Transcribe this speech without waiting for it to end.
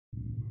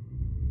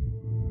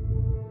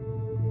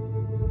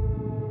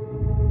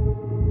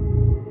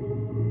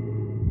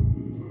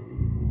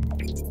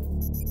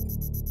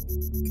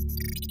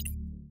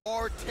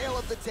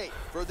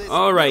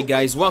Alright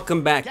guys,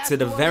 welcome back to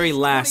the very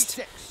last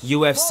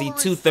UFC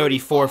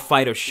 234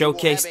 fighter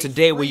showcase.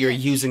 Today we are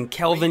using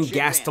Kelvin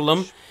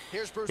Gastelum.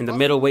 In the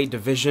middleweight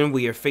division,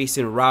 we are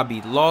facing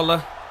Robbie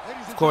Lawler.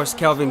 Of course,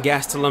 Kelvin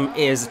Gastelum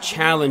is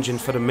challenging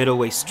for the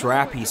middleweight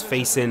strap. He's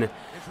facing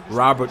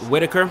Robert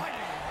Whitaker.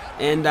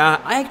 And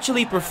I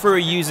actually prefer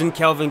using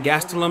Kelvin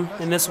Gastelum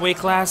in this weight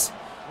class.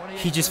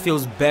 He just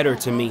feels better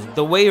to me.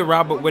 The way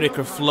Robert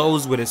Whitaker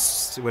flows with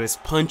his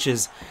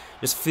punches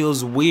just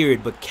feels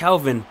weird, but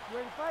Kelvin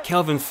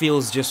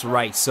feels just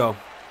right. So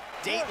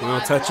we're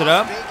gonna touch it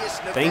up.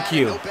 Thank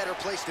you.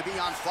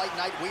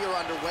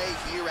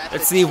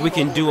 Let's see if we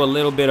can do a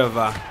little bit of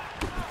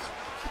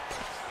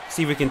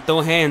see if we can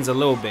throw hands a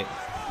little bit.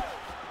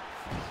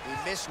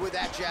 He missed with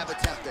that jab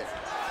attempted.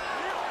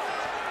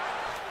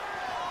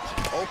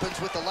 Opens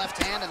with the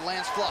left hand and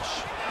lands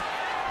flush.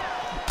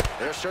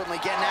 They're certainly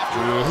getting after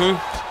it.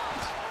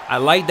 I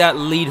like that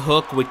lead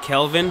hook with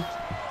Kelvin.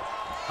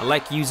 I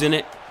like using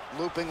it.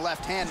 Looping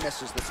left hand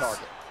misses the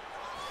target.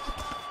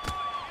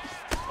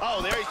 Oh,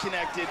 there he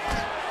connected.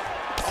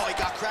 Oh, he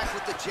got cracked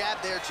with the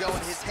jab there, Joe,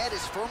 and his head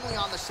is firmly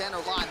on the center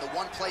line, the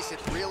one place it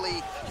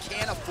really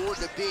can't afford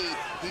to be.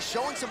 He's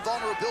showing some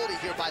vulnerability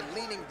here by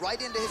leaning right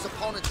into his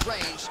opponent's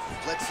range.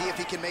 Let's see if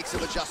he can make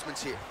some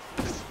adjustments here.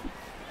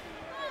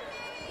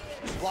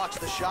 Blocks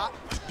the shot.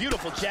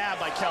 Beautiful jab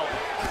by Kelvin.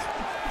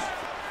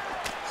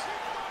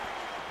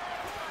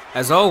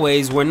 As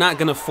always, we're not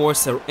gonna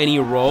force any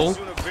roll.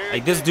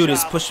 Like, this dude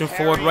is pushing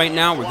forward right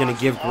now. We're gonna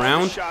give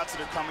ground.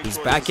 He's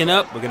backing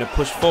up. We're gonna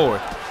push forward.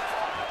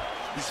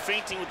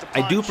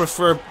 I do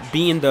prefer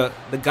being the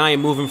guy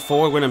moving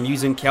forward when I'm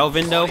using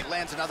Kelvin, though.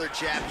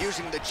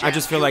 I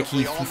just feel like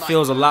he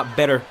feels a lot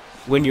better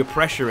when you're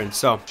pressuring.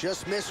 So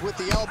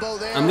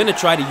I'm gonna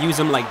try to use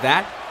him like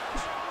that.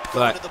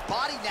 But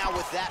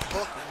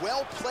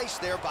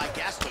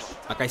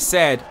like I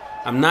said,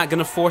 I'm not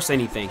gonna force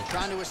anything.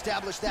 Trying to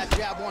establish that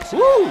jab once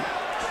again. Woo!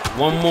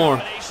 One more.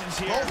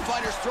 Both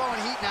fighters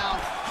throwing heat now.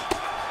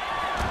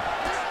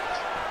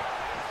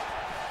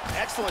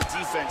 Excellent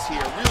defense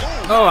here.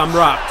 Really. Oh, I'm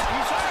rocked.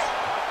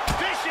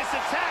 Vicious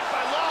attack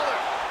by Lawler.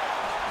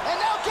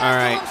 All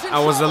right, I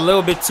was a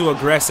little bit too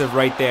aggressive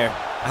right there.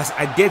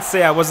 I did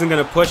say I wasn't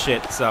gonna push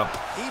it, so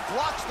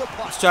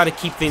let's try to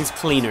keep things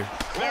cleaner.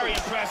 Very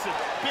impressive.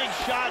 Big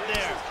shot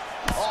there.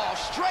 Oh,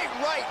 straight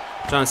right.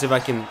 Trying to see if I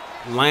can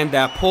land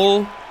that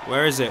pull.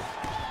 Where is it?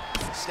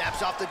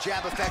 Snaps off the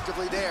jab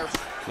effectively there.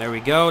 There we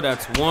go.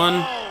 That's one.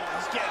 Oh,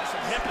 he's getting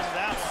some hip into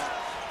that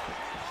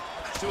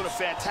one. Doing a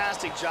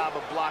fantastic job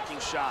of blocking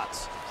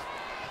shots.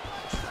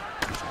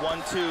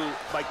 1-2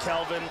 by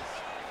Kelvin.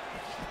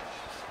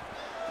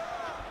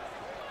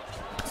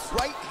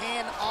 Right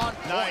hand on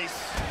point.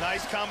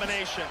 Nice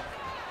combination.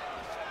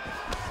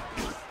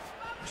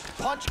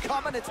 Punch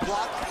coming, it's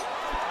blocked.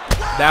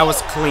 That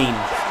was clean.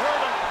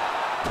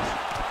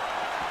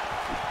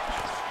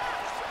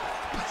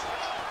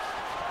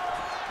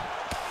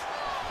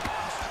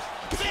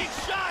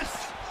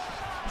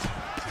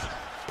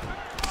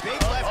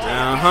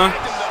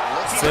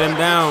 Sit him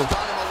down.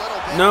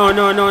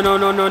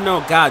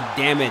 No. God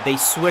damn it. They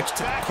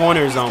switched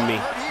corners on me.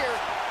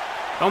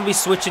 Don't be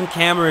switching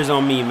cameras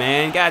on me,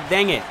 man. God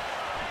dang it.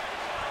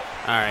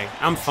 Alright,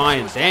 I'm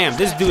fine. Damn,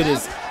 this dude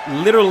is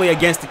literally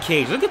against the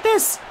cage. Look at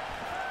this.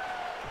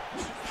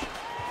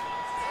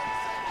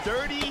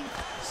 30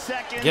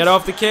 seconds. Get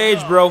off the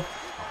cage, bro.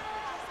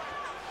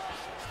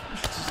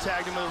 Just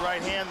tagged him with the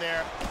right hand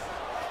there.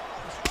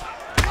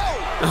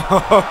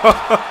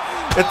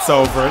 It's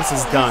over. This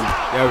is done.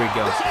 There we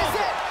go.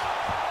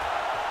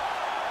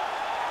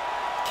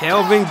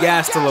 Kelvin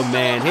Gastelum,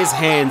 man, his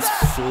hands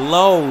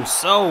flow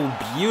so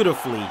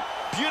beautifully.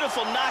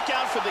 Beautiful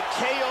knockout for the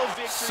KO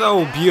victory.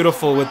 So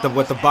beautiful with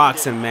the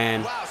boxing,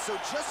 man.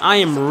 I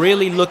am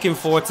really looking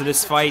forward to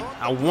this fight.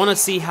 I want to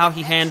see how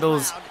he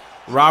handles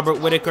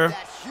Robert Whitaker,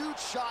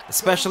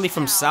 especially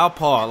from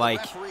southpaw.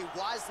 Like,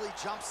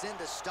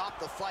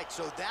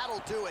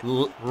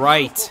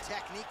 right,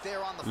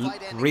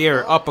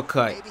 rear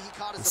uppercut,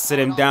 and sit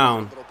him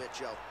down.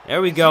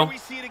 There we go.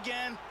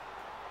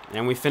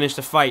 And we finish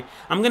the fight.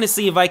 I'm gonna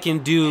see if I can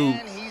do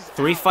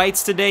 3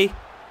 fights today.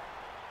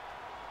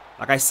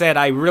 Like I said,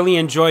 I really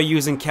enjoy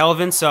using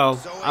Kelvin, so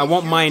I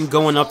won't mind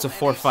going up to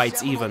 4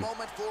 fights even.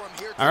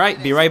 All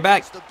right, be right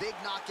back.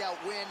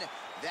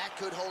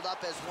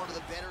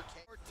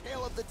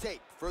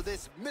 For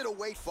this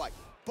middleweight fight.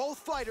 Both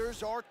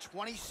fighters are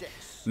 26.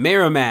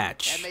 Mirror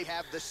match. And they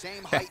have the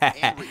same height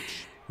and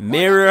reach.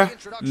 Mirror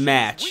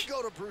match. We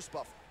go to Bruce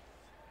Buffalo.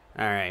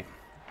 All right.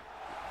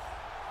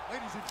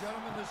 Ladies and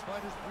gentlemen, this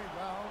fight is 3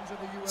 rounds in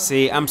the UFC.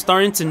 See, I'm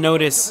starting to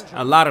notice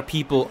a lot of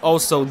people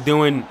also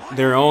doing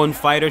their own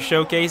fighter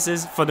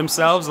showcases for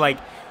themselves. Like,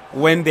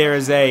 when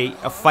there's a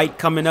fight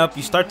coming up,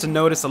 you start to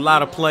notice a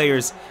lot of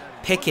players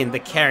picking the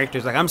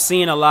characters. Like, I'm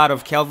seeing a lot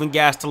of Kelvin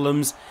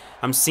Gastelum's.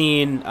 I'm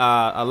seeing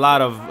a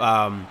lot of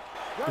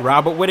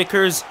Robert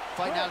Whitaker's.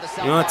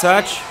 You want to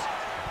touch?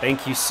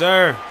 Thank you,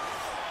 sir.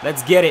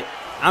 Let's get it.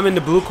 I'm in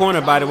the blue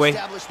corner, by the way.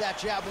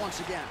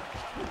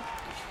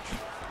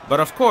 But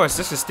of course,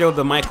 this is still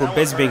the Michael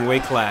Bisping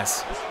weight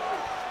class.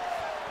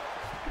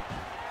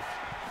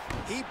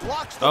 He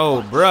blocks the Oh,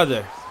 punch.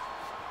 brother.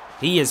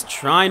 He is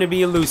trying to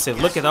be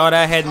elusive. Look at all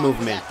that head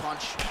movement. That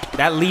punch.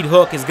 That lead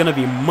hook is going to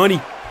be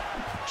money.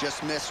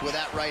 Just missed with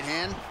that right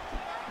hand.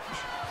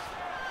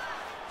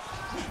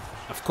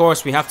 Of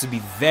course, we have to be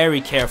very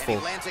And careful.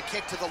 he lands a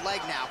kick to the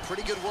leg now.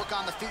 Pretty good work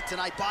on the feet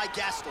tonight by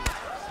Gastelum.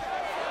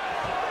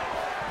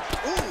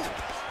 Ooh.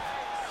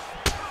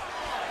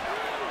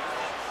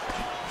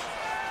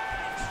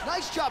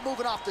 Nice job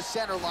moving off the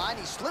center line.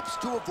 He slips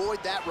to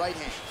avoid that right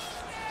hand.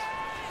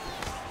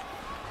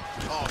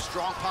 Oh,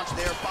 strong punch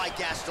there by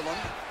Gastelum.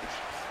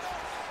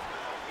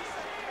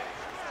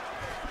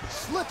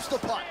 Slips the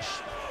punch.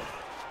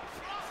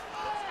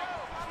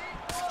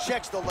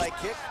 Checks the leg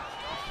kick.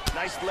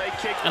 Nice leg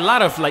kick. A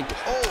lot of like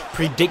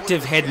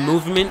predictive head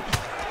movement.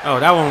 Oh,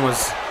 that one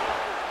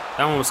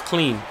was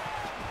clean.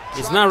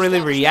 It's not really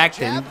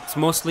reacting. It's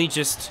mostly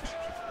just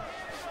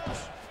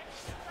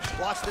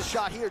Watch the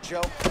shot here,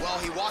 Joe. Well,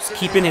 he walks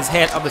keeping his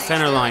head up the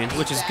center line,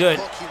 which is good.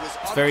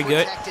 It's very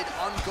good.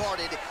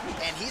 Unguarded,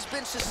 and he's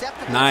been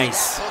susceptible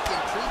Nice. to that hook in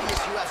previous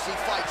UFC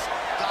fights.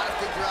 Got to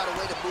figure out a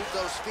way to move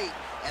those feet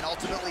and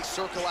ultimately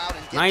circle out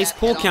and get Nice that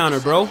pull head on the counter,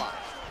 center bro. line.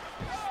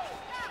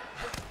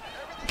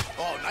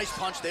 Oh, nice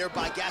punch there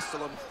by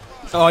Gastelum.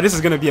 Oh, this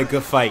is gonna be a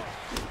good fight.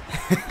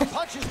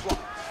 Punch is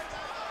blocked.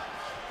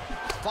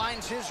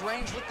 Finds his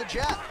range with the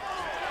jab.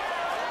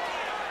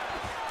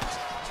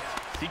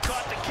 He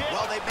caught the kick.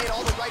 Well, they've made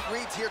all the right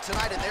reads here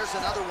tonight, and there's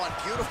another one.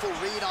 Beautiful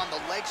read on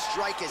the leg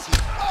strike as he...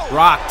 Oh!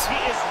 Rocked. He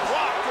is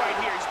rocked right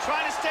here. He's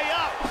trying to stay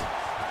up.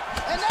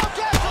 And now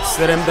Gastelum...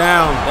 Sit him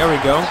down. There we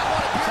go. That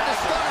one appeared to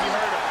stun You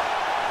him. heard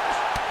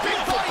him.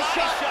 Beautiful body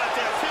shot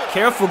there, too.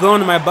 Careful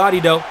going to my body,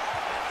 though.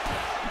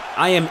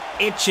 I am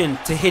itching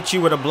to hit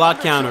you with a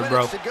block counter,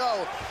 bro. 2 minutes to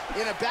go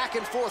in a back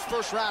and forth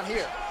first round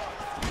here.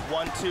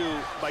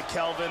 1-2 by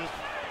Kelvin.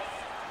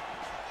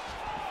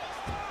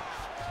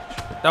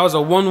 That was a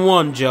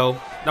 1-1, Joe.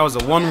 That was a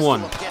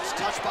 1-1. Gastelum gets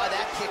touched by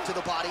that kick to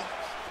the body.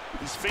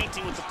 He's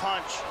feinting with the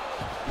punch.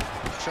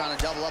 Trying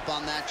to double up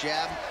on that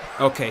jab.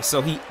 Okay,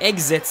 so he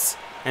exits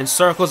and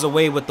circles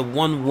away with the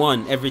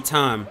 1-1 every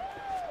time.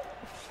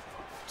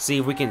 See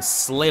if we can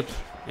slip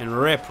and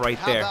rip right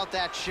How there. about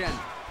that shin?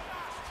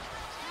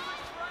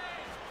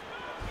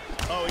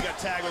 Oh, he got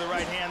tagged with the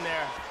right hand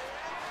there.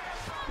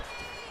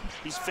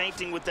 He's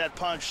feinting with that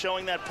punch,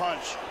 showing that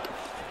punch.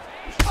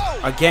 Oh!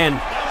 Again,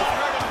 That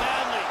one hurt him badly.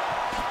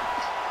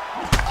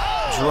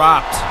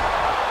 dropped.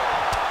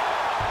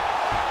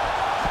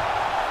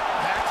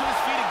 Back to his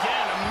feet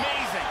again.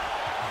 Amazing.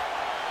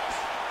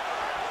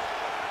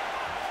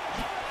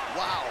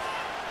 Wow.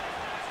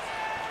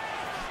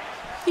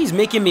 He's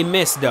making me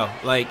miss, though.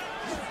 Like,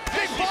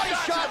 Big body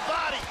shot.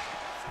 Body.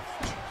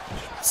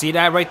 see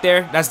that right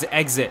there? That's the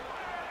exit.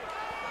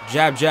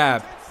 Jab,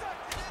 jab.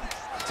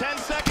 10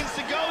 seconds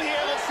to go here.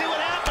 Let's see what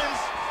happens.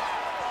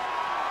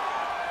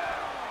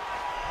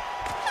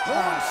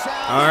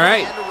 All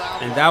right,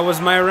 and that was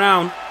my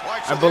round.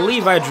 I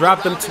believe I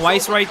dropped him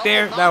twice right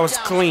there. That was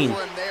clean.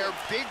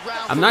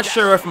 I'm not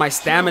sure if my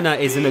stamina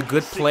is in a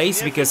good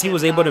place because he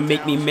was able to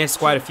make me miss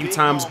quite a few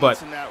times,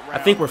 but I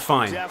think we're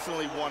fine.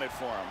 Definitely won it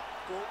for him.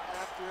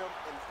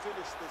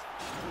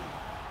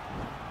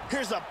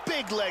 Here's a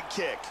big leg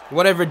kick.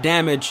 Whatever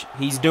damage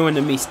he's doing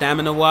to me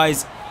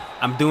stamina-wise,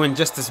 I'm doing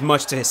just as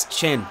much to his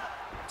chin.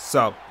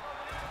 So,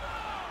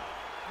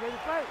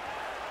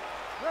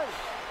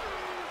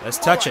 let's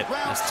touch it.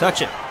 Let's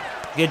touch it.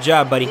 Good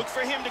job, buddy. Look for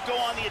him to go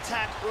on the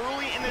attack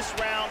early in this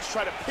round,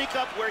 try to pick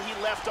up where he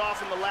left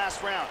off in the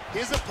last round.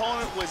 His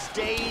opponent was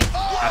dazed.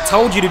 I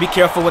told you to be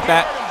careful with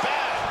that.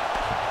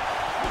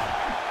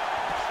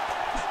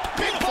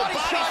 Beautiful body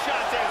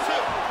shot there,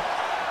 too.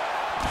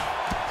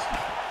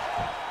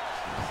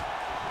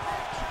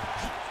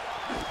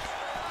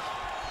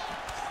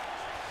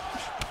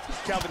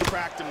 Kelvin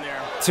cracked him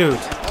there.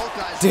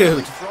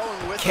 Dude,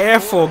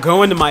 careful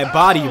going to my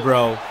body,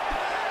 bro.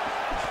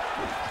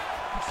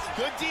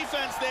 Good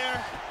defense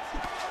there.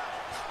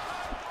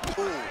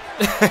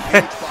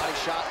 Body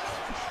shot.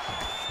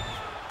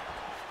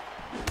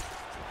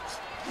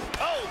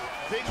 Oh,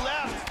 big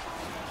left.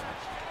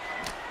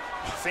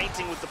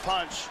 Feinting with the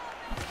punch.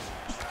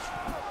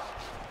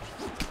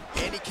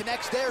 And he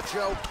connects there,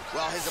 Joe.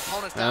 Well, his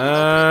opponent found an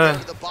opening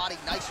there to the body.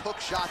 Nice hook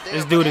shot there.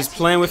 This dude But is as he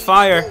playing with leans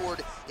fire.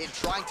 forward in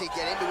trying to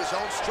get into his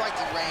own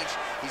striking range,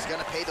 he's going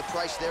to pay the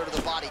price there to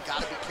the body.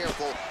 Got to be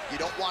careful. You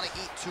don't want to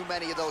eat too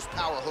many of those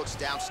power hooks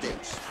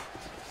downstairs.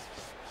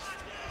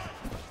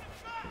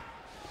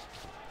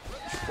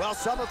 Well,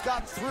 some have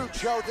gotten through,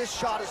 Joe. This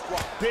shot is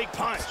blocked. Big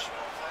punch.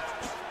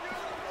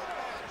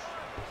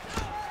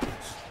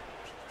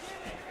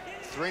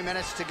 3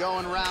 minutes to go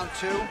in round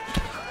 2.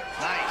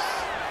 Nice.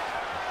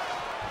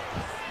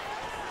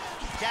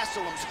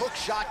 Gastelum's hook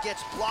shot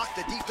gets blocked.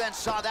 The defense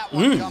saw that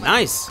one coming.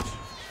 Nice.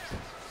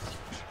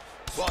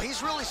 Well,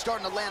 he's really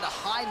starting to land a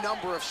high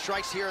number of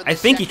strikes here. I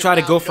think he tried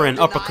to go for an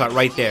uppercut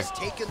right there.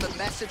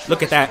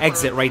 Look at that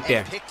exit right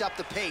there. Picked up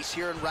the pace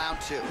here in round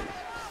 2.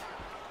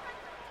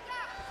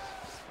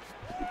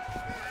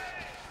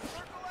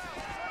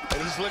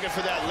 And he's looking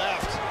for that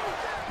left.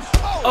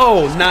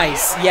 Oh,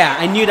 nice. Yeah,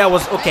 I knew that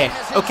was okay.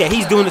 Okay,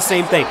 he's doing the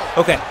same thing.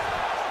 Okay.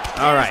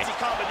 All right.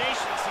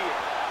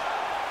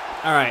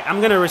 All right.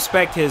 I'm gonna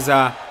respect his.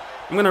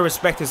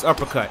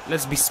 Uppercut.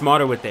 Let's be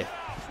smarter with it.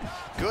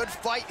 Good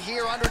fight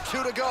here. Under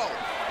 2 to go.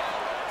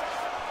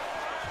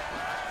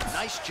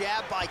 Nice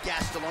jab by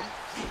Gastelum.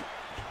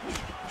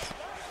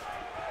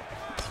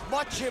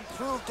 Much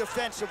improved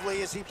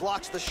defensively as he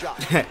blocks the shot.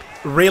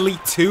 Really,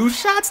 2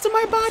 shots to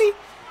my body?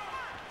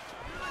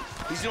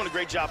 He's doing a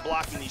great job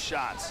blocking these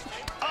shots.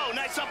 Oh,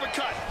 nice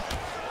uppercut.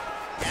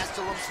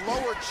 Gastelum's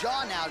lower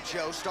jaw now,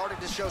 Joe,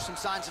 started to show some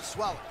signs of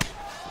swelling.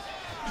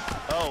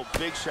 Oh,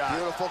 big shot.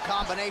 Beautiful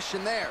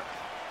combination there.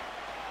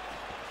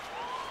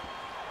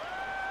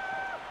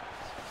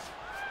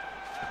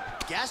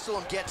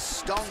 Gastelum gets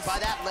stung by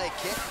that leg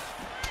kick.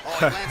 Oh,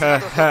 he lands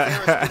another hook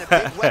there. It's been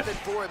a big weapon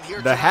for him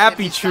here the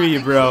happy tree,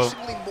 bro.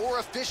 More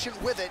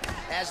efficient with it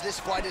as this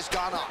fight has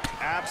gone on.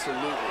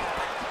 Absolutely.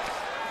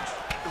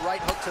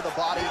 Right hook to the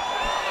body.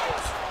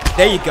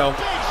 There you go.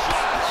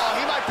 Oh,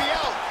 he might be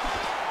out.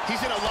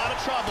 He's in a lot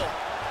of trouble.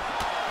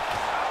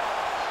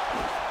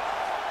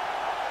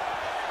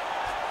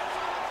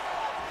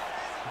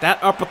 That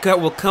uppercut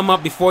will come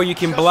up before you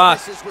can block.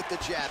 With the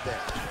jab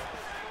there.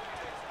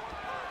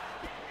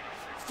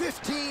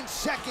 15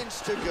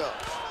 seconds to go.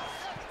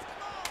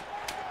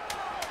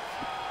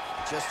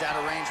 Just out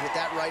of range with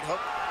that right hook.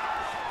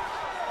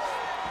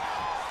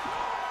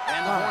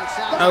 And the horn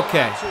sounds.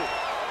 Okay.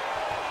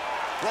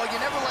 Well, you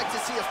never like to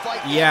see a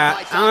fight.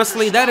 Yeah,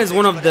 honestly, that is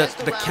one of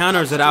the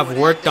counters that I've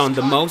worked on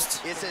the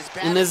most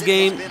in this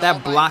game.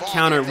 That block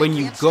counter when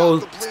you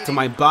go to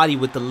my body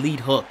with the lead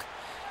hook.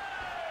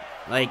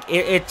 Like,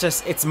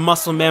 it's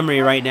muscle memory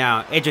right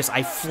now.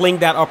 I fling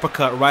that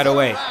uppercut right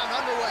away.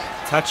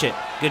 Touch it.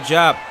 Good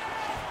job.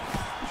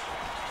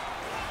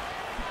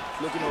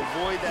 Looking to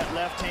avoid that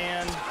left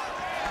hand.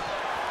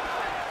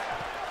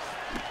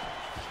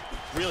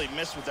 Really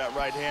missed with that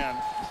right hand.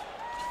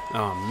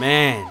 Oh,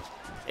 man.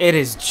 It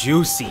is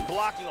juicy.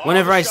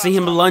 Whenever I see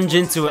him lunge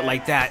into it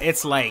like that,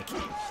 it's like,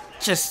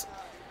 just,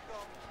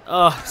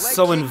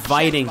 so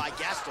inviting.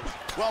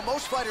 Well,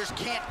 most fighters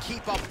can't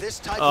keep up this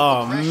type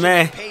of aggression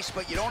and pace,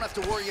 but you don't have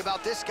to worry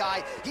about this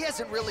guy. He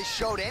hasn't really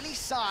showed any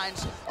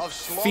signs of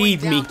slowing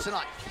down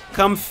tonight.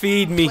 Come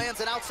feed me.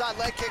 Lands an outside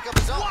leg kick of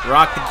his own.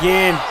 Rocked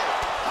again.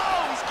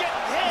 Oh, he's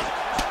getting hit.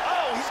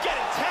 Oh, he's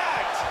getting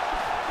tagged.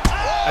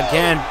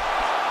 Again.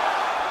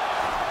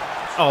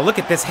 Oh, look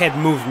at this head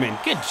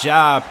movement. Good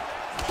job.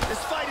 This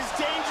fight is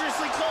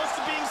dangerously close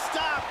to being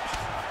stopped.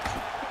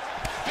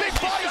 Big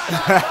body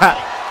shot.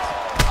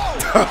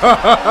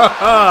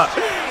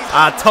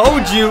 I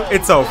told you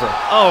it's over.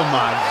 Oh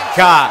my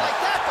God.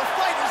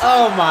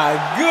 Oh my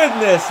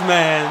goodness,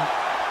 man.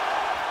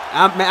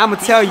 I'm gonna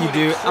tell you,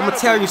 dude. I'm gonna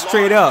tell you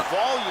straight up.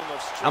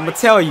 I'm gonna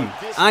tell you,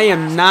 I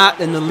am not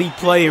an elite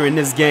player in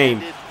this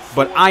game,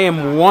 but I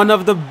am one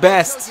of the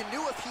best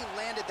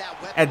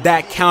at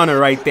that counter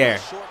right there.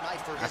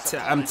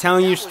 I'm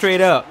telling you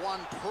straight up.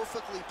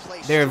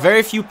 There are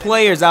very few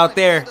players out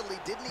there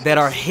that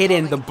are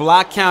hitting the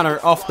block counter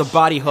off the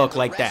body hook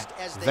like that.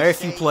 Very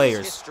few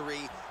players.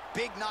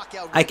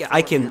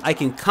 I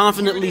can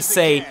confidently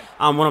say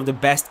I'm one of the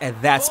best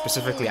at that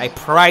specifically. I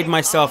pride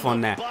myself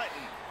on that.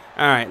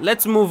 All right,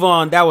 let's move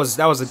on. That was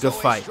a good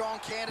fight.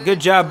 Good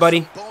job,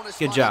 buddy.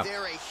 Good job.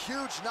 A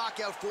huge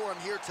knockout for him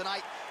here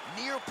tonight.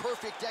 Near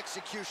perfect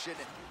execution.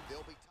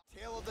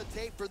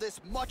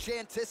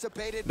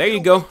 There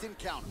you go.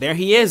 There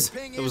he is.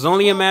 It was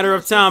only a matter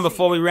of time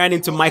before we ran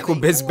into Michael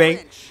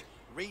Bisping.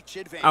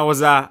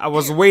 I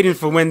was waiting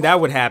for when that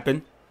would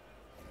happen.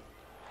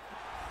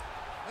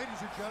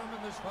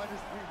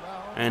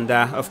 And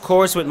of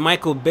course, with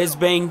Michael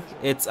Bisping,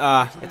 it's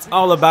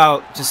all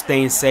about just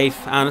staying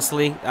safe.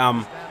 Honestly,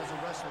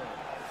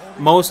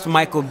 most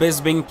Michael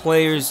Bisping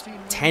players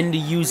tend to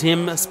use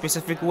him a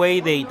specific way.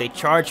 They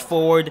charge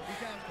forward,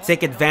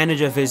 take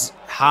advantage of his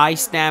high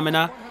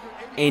stamina,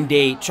 and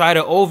they try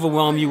to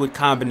overwhelm you with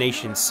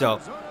combinations. So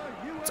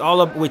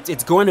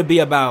it's going to be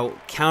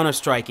about counter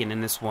striking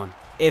in this one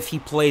if he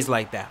plays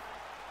like that.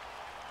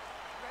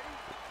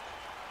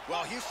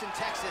 Well, Houston,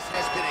 Texas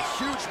has been a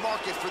huge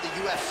market for the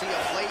UFC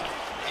of late,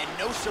 and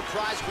no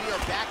surprise we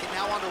are back and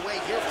now underway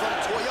here from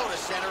Toyota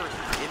Center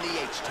in the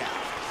H-Town.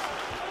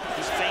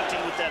 He's feinting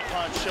with that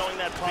punch, showing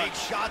that punch. Big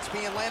shots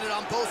being landed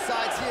on both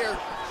sides here.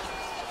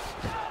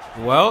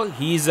 Well,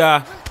 he's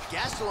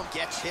Gastelum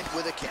gets hit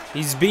with a kick.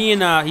 He's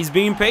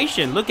being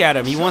patient. Look at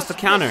him. He wants to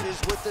counter.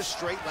 With the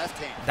straight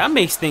left hand. That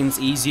makes things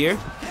easier.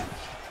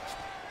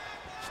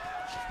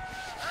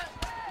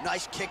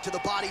 Nice kick to the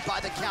body by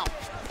the count.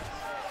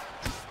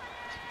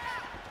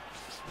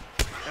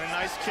 And a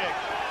nice kick.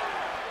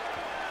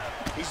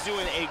 He's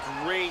doing a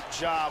great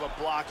job of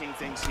blocking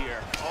things here.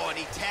 Oh, and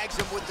he tags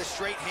him with the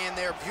straight hand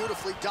there.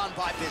 Beautifully done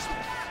by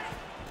Bisping.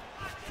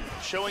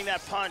 Showing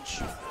that punch.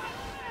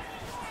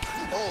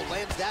 Oh,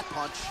 lands that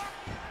punch.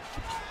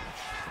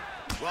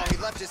 Well, he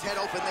left his head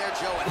open there,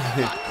 Joe, and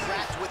he got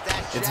cracked with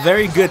that jab. It's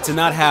very good to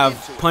not have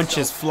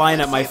punches flying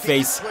at my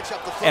face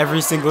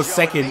every single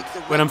second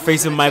when I'm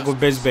facing Michael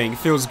Bisping. It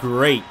feels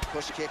great.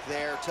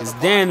 Because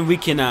then we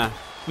can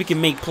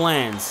make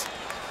plans.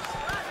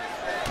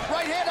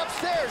 Right hand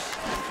upstairs.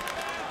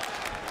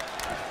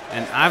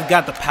 And I've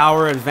got the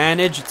power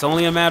advantage. It's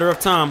only a matter of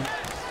time.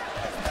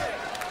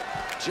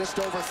 Just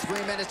over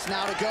 3 minutes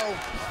now to go.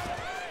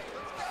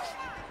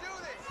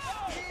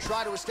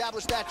 Try to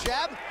establish that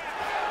jab.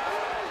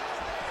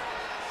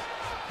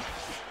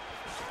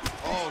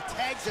 Oh,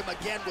 tags him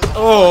again with that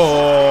one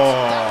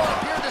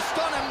appeared to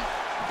stun him.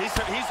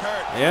 He's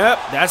hurt. Yep,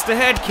 that's the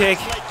head kick.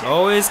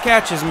 Always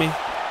catches me.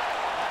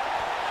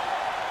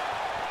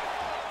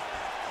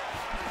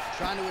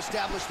 Trying to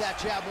establish that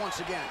jab once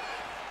again.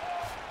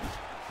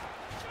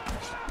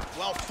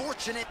 Well,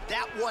 fortunate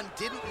that one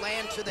didn't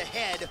land to the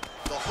head.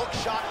 The hook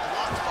shot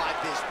blocked by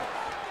Bisping.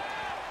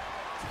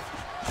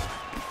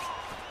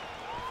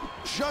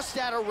 Just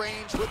out of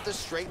range with the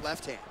straight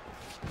left hand.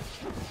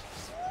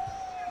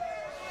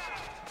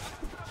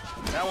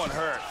 That one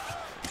hurt.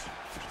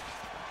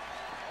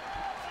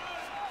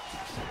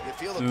 You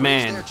feel the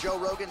Man, there, Joe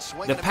Rogan,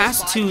 the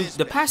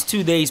past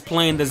 2 days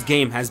playing this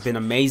game has been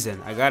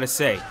amazing. I gotta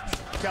say,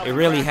 it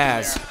really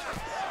has.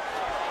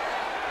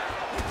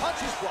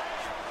 Punches blocked.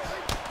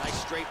 Nice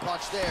straight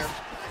punch there.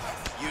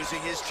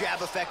 Using his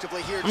jab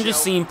effectively here, I'm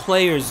just seeing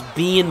players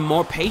being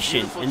more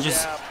patient and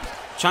just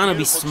trying to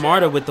be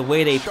smarter with the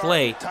way they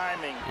play,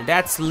 and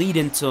that's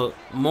leading to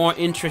more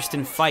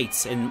interesting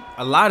fights and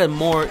a lot of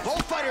more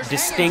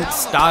distinct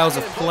styles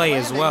of play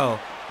as well.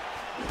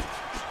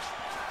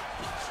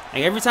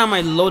 Like every time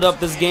I load up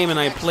this game and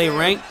I play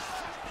ranked,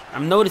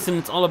 I'm noticing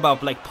it's all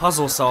about like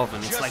puzzle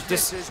solving. It's like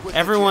just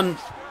everyone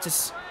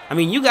just, I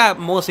mean, you got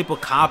most people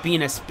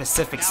copying a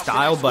specific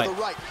style, but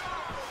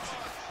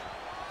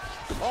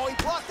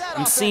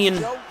I'm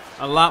seeing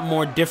a lot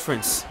more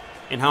difference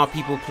in how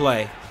people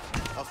play.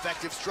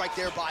 Effective strike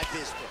there by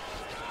Bisping.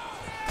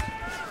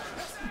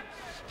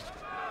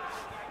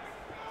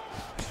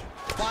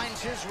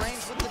 Finds his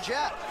range with the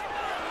jab.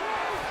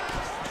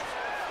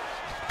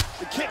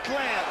 The kick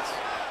lands.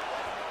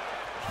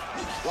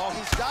 Well,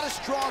 he's got a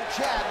strong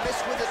jab.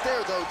 Missed with it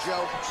there, though,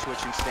 Joe.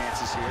 Switching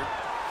stances here.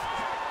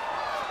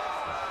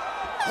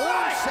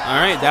 All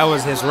right, that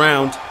was his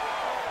round.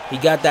 He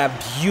got that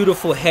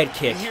beautiful head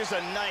kick. And here's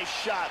a nice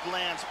shot,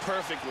 lands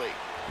perfectly.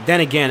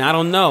 Then again, I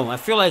don't know. I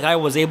feel like I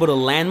was able to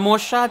land more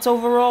shots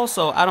overall,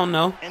 so I don't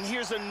know. And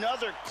here's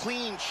another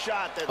clean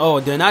shot. That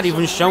oh, they're not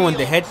even showing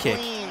the head kick.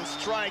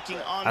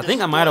 I think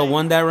I might have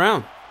won that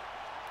round.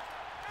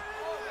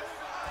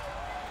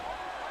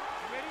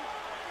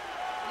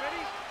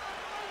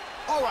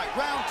 All right,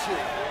 round 2.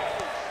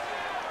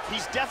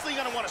 He's definitely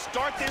going to want to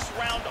start this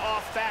round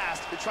off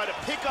fast to try to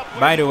pick up.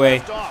 By the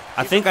way,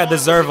 I think I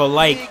deserve a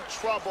like.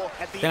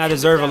 I think I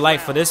deserve a like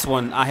for this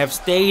one. I have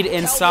stayed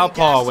in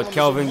southpaw with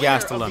Kelvin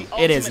Gastelum.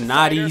 It is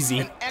not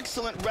easy.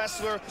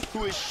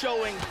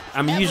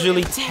 I'm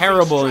usually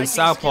terrible in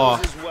southpaw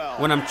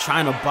when I'm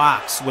trying to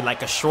box with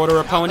like a shorter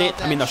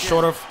opponent. I mean, a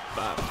shorter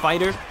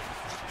fighter.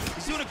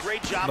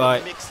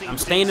 But I'm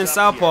staying in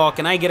southpaw.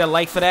 Can I get a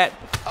like for that?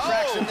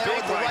 Oh, big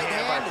right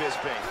hand by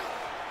Bisping.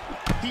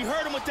 He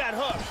hurt him with that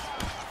hook.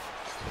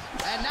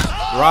 And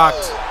now,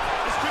 rocked.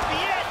 This could be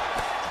it.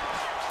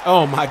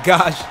 Oh my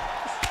gosh.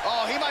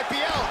 Oh, he might be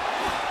out.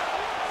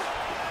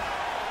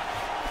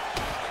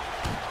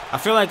 I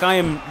feel like I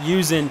am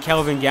using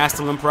Kelvin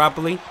Gastelum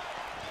properly,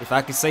 if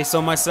I could say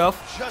so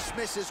myself. Just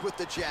misses with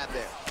the jab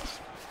there.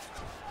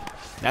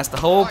 That's the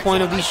whole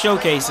point of these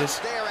showcases.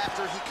 There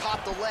after he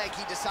caught the leg,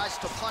 he decides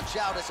to punch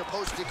out as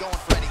opposed to going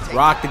for any takedown.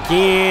 Rocked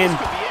again. This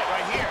could be it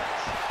right here.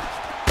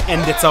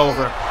 And it's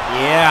over.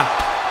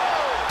 Yeah.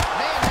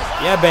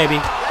 Yeah, baby.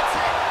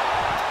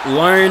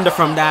 Learned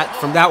from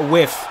that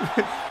whiff.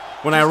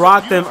 When I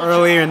rocked him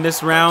earlier in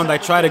this round, I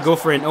tried to go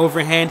for an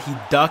overhand. He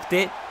ducked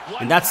it.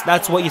 And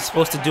that's what you're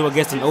supposed to do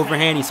against an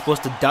overhand. You're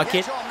supposed to duck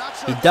it.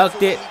 He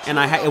ducked it, and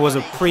it was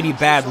a pretty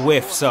bad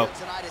whiff. So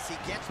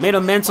made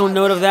a mental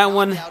note of that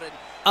one.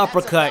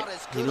 Uppercut.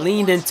 He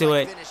leaned into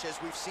it.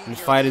 And the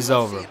fight is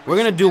over. We're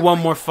going to do one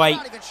more fight.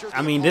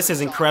 I mean, this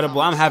is incredible.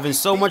 I'm having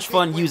so much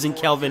fun using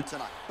Kelvin.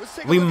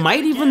 We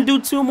might even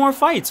do 2 more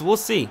fights. We'll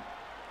see.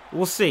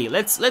 We'll see.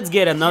 Let's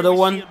get another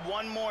one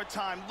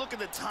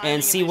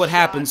and see what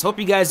happens. Hope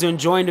you guys are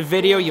enjoying the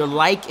video. Your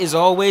like is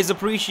always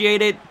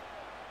appreciated.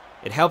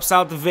 It helps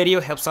out the video,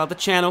 helps out the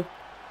channel.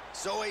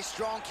 So a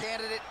strong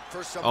candidate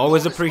for some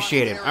always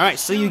appreciated. All right,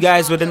 see you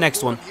guys with the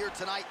next one.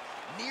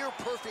 Near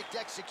perfect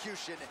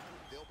execution.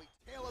 They'll be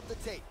tail of the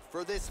tape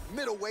for this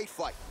middleweight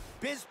fight.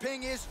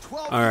 Bisping is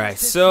 12. All right,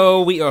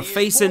 so we are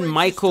facing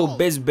Michael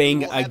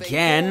Bisping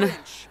again.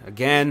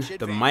 Again,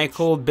 the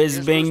Michael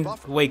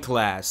Bisping weight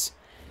class.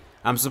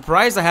 I'm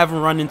surprised I haven't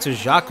run into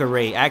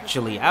Jacare,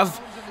 actually.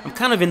 I'm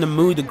kind of in the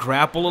mood to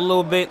grapple a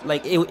little bit.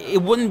 Like,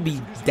 it wouldn't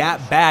be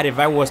that bad if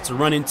I was to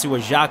run into a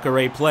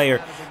Jacare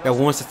player that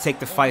wants to take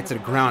the fight to the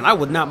ground. I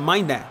would not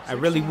mind that. I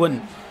really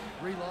wouldn't.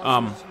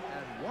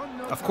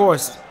 Of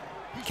course,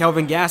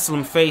 Kelvin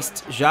Gastelum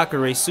faced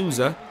Jacare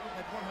Souza,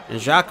 and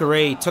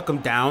Jacare took him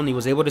down. He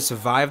was able to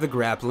survive the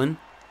grappling.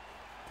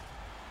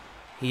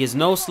 He is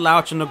no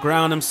slouch on the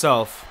ground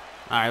himself.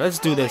 All right, let's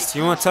do this.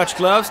 You want to touch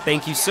gloves?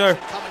 Thank you, sir.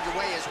 Coming your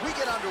way as we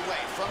get underway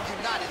from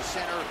United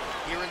Center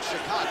here in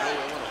Chicago,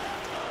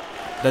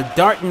 Illinois. The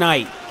Dark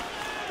Knight.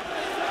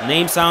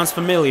 Name sounds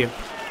familiar.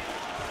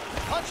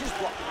 Punches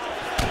blocked.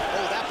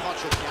 Oh, that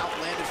punch will count.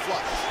 Landed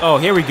flush. Oh,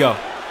 here we go.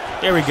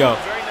 Here we go.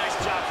 Very nice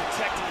job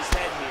protecting his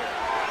head here.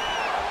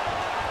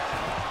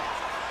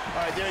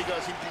 All right, there he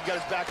goes. He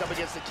got his back up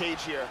against the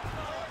cage here.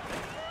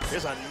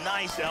 There's a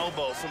nice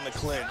elbow from the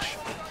clinch.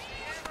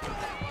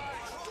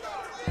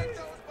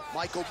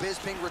 Michael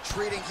Bisping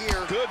retreating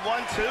here. Good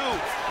 1-2.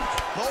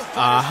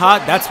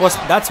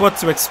 That's what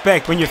to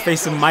expect when you're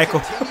facing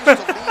Michael.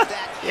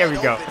 Here we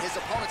go.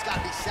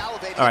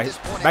 All right,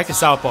 back to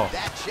southpaw.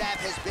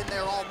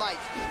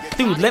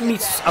 Dude,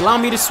 allow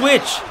me to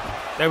switch.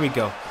 There we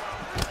go.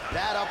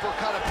 That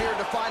uppercut appeared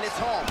to find its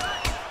home.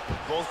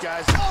 Both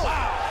guys.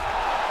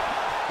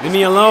 Leave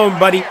me alone,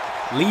 buddy.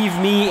 Leave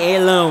me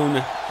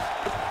alone.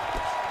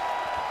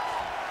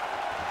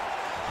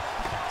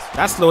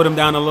 That slowed him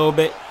down a little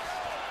bit.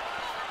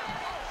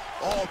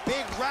 Oh,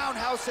 big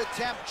roundhouse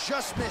attempt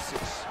just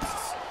misses.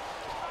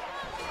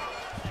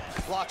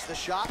 Blocks the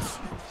shot.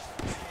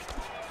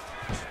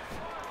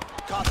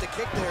 Caught the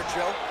kick there,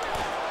 Joe.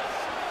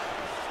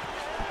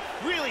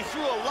 Really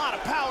threw a lot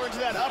of power into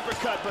that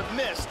uppercut, but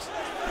missed.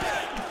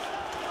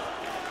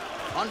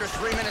 Under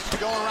 3 minutes to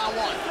go in round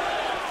one.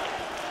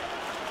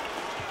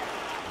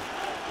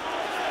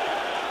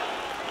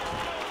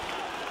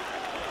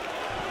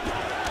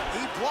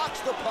 He blocks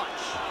the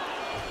punch.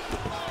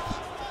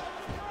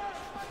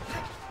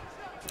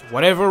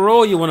 Whatever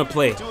role you want to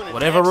play.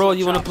 Whatever role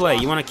you want to play.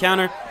 You want to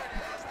counter?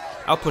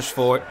 I'll push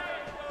forward.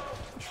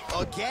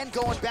 Again,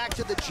 going back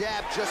to the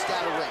jab just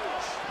out of range.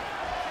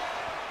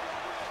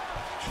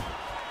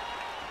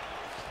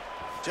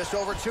 Just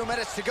over 2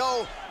 minutes to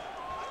go.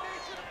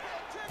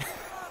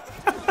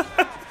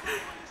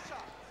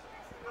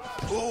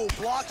 Ooh,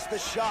 blocks the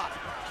shot.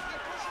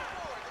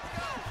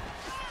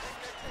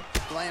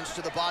 Lands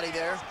to the body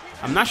there.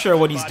 I'm not sure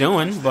what he's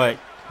doing, but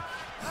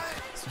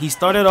he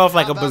started off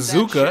like a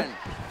bazooka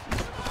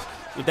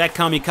with that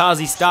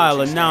kamikaze style,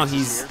 and now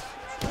he's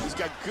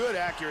got good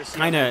accuracy.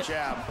 Kind of,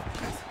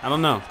 I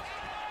don't know.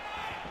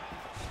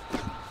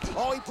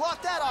 Oh, he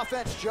blocked that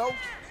offense, Joe.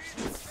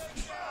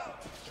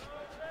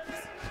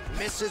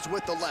 Misses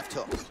with the left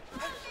hook.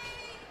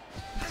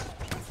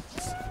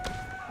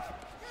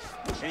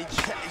 And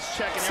he's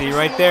checking. See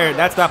right there,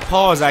 that's that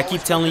pause I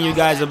keep telling you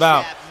guys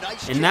about.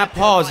 In that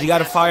pause, you got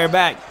to fire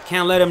back.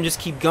 Can't let him just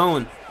keep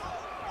going.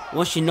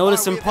 Once you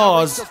notice him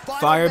pause,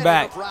 fire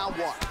back.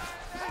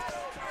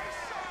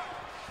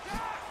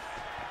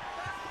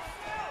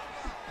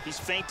 He's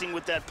feinting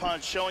with that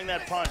punch, showing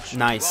that punch.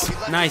 Nice,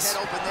 nice.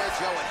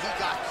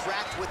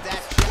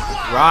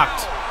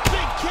 Rocked.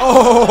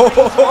 Oh,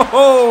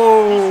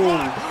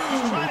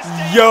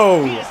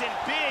 yo. He is in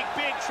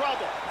big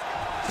trouble.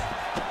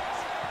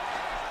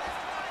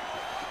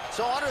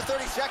 So under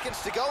 30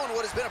 seconds to go in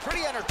what has been a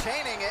pretty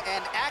entertaining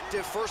and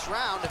active first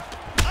round.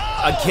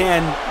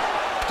 Again.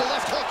 The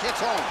left hook hits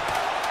home.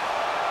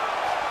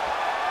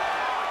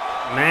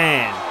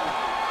 Man.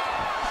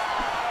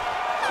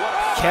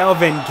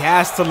 Kelvin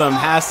Gastelum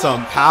has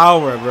some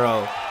power,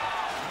 bro.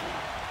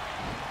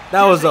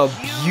 That was a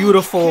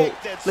beautiful,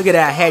 look at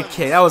that head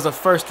kick. That was the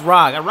first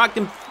rock. I rocked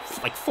him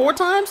like 4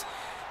 times.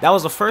 That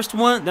was the first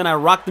one. Then I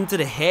rocked him to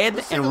the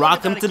head and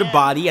rocked him to the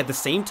body at the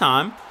same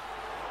time.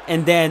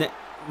 And then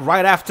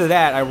right after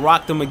that, I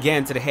rocked him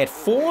again to the head.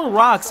 4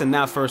 rocks in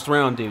that first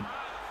round, dude.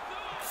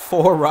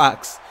 4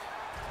 rocks.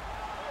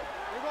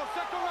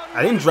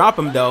 I didn't drop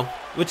him, though,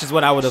 which is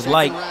what I would have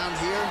liked.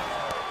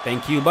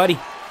 Thank you, buddy.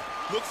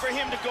 Look for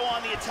him to go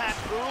on the attack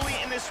early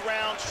in this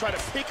round to try to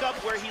pick up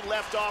where he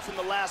left off in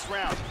the last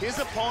round. His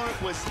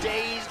opponent was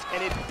dazed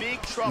and in big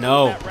trouble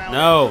in that round.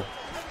 No.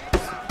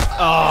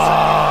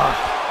 Oh.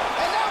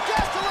 And now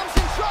Gastelum's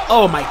in trouble.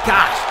 Oh my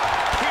gosh.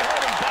 He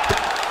hurt him bad.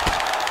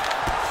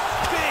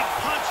 Big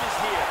punches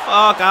here.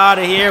 Fuck out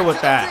of here with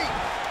that.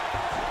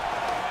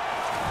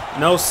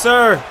 No,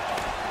 sir.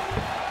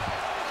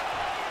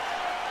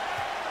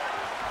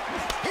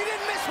 He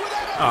didn't miss with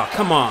that. Oh,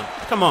 come on.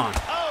 Come on.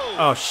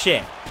 Oh,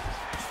 shit.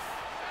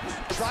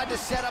 Tried to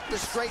set up the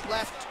straight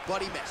left,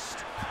 but he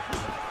missed.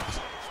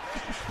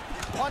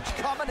 Punch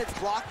coming, it's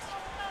blocked.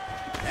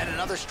 And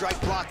another strike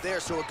block there,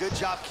 so a good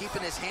job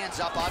keeping his hands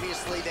up.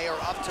 Obviously, they are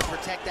up to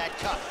protect that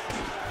cut.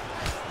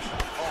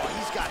 Oh,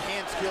 he's got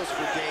hand skills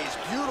for days.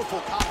 Beautiful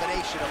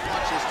combination of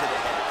punches to the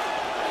head.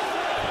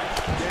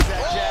 There's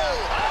that jab.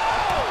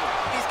 Oh!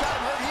 He's got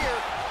him hurt here.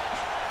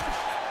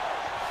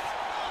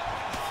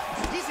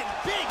 He's in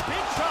big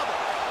trouble.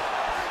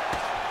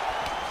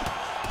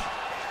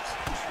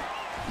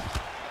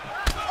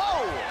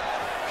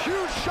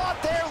 Huge shot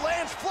there,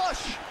 lands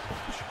flush.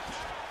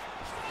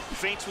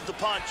 Feints with the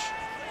punch.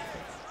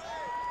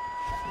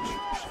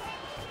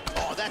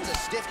 Oh, that's a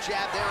stiff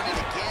jab there, and it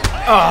again.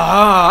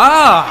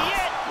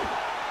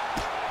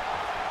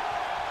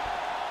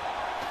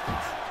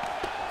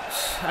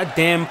 That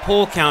damn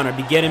pull counter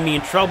be getting me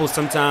in trouble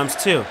sometimes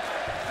too.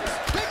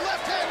 Big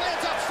left hand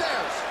lands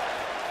upstairs.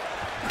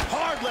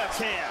 Hard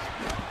left hand.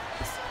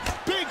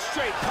 Big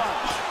straight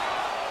punch.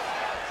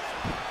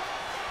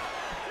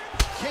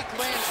 Kick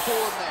lands for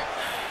him there.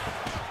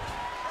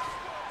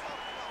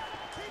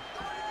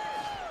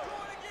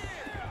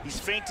 He's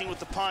feinting with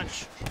the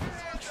punch.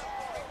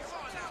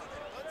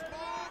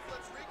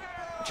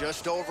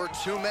 Just over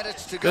 2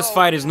 minutes to go. This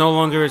fight is no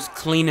longer as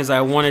clean as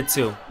I wanted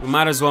to. We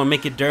might as well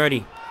make it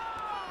dirty.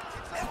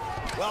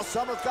 Well,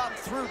 some have gotten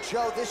through,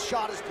 Joe. This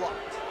shot is blocked.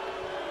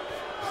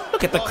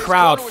 Look at the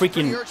crowd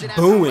freaking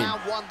booing.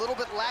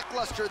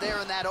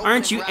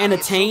 Aren't you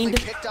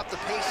entertained?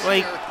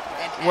 Like,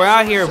 we're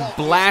out here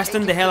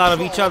blasting the hell out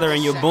of each other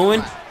and you're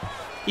booing?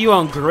 You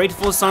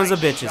ungrateful sons of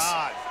bitches.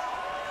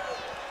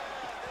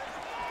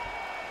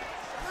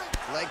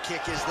 Leg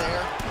kick is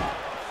there.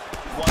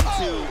 1-2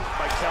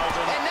 by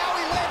Kelvin. And now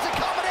he lands a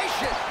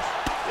combination.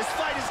 This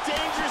fight is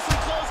dangerously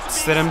close to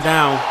being Sit him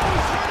down. He's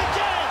hit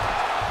again.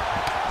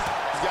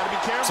 He's got to be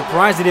careful.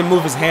 Surprised he didn't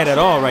move his head at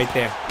all right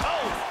there.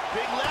 Oh,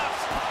 big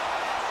left.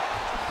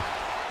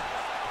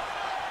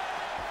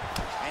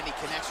 And he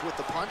connects with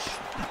the punch.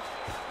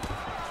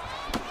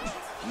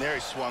 And there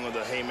he swung with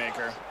a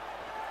haymaker.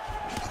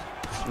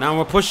 Now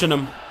we're pushing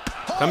him.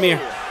 Come here.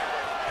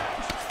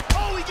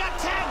 Oh, he got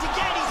tagged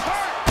again. He's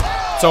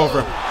hurt. It's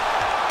over.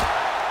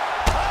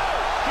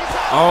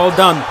 All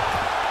done.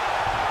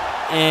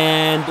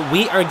 And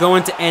we are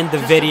going to end the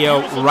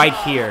video right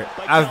here.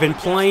 I've been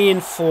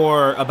playing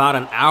for about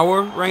an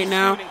hour right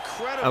now.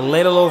 A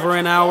little over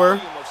an hour.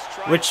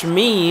 Which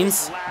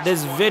means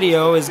this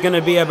video is going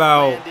to be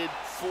about,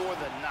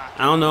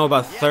 I don't know,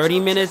 about 30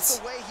 minutes.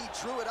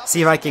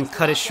 See if I can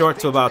cut it short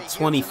to about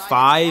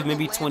 25,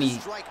 maybe 20,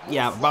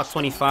 yeah, about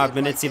 25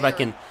 minutes. See if I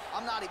can,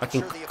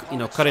 you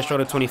know, cut it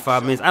short to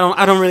 25 minutes.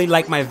 I don't really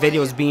like my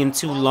videos being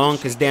too long,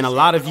 because then a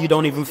lot of you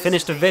don't even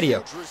finish the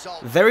video.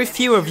 Very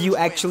few of you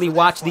actually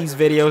watch these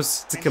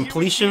videos to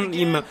completion.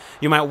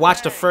 You might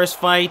watch the first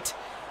fight,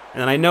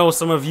 and I know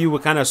some of you will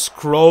kind of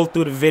scroll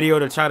through the video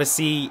to try to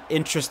see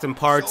interesting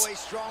parts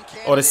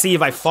or to see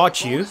if I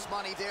fought you.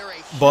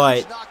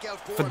 But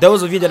for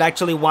those of you that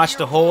actually watch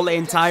the whole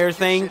entire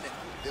thing,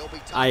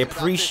 I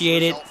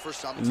appreciate it.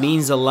 It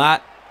means a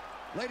lot.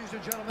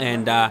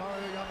 And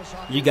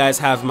you guys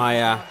have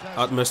my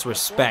utmost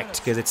respect,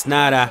 because it's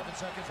not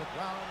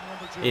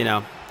you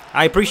know,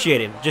 I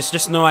appreciate it.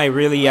 Just know I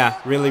really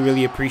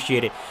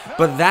appreciate it.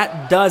 But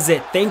that does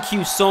it. Thank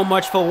you so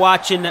much for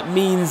watching. That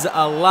means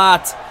a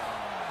lot.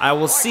 I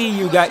will see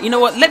you guys. You know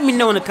what? Let me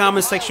know in the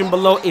comment section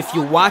below if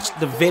you watched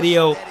the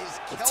video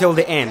till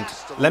the end.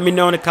 Let me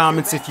know in the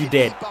comments if you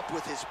did.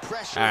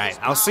 Alright,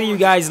 I'll see you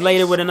guys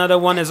later with another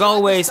one. As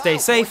always, stay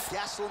safe.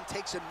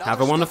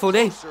 Have a wonderful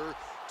day.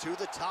 To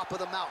the top of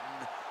the mountain.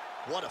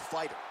 What a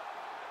fighter.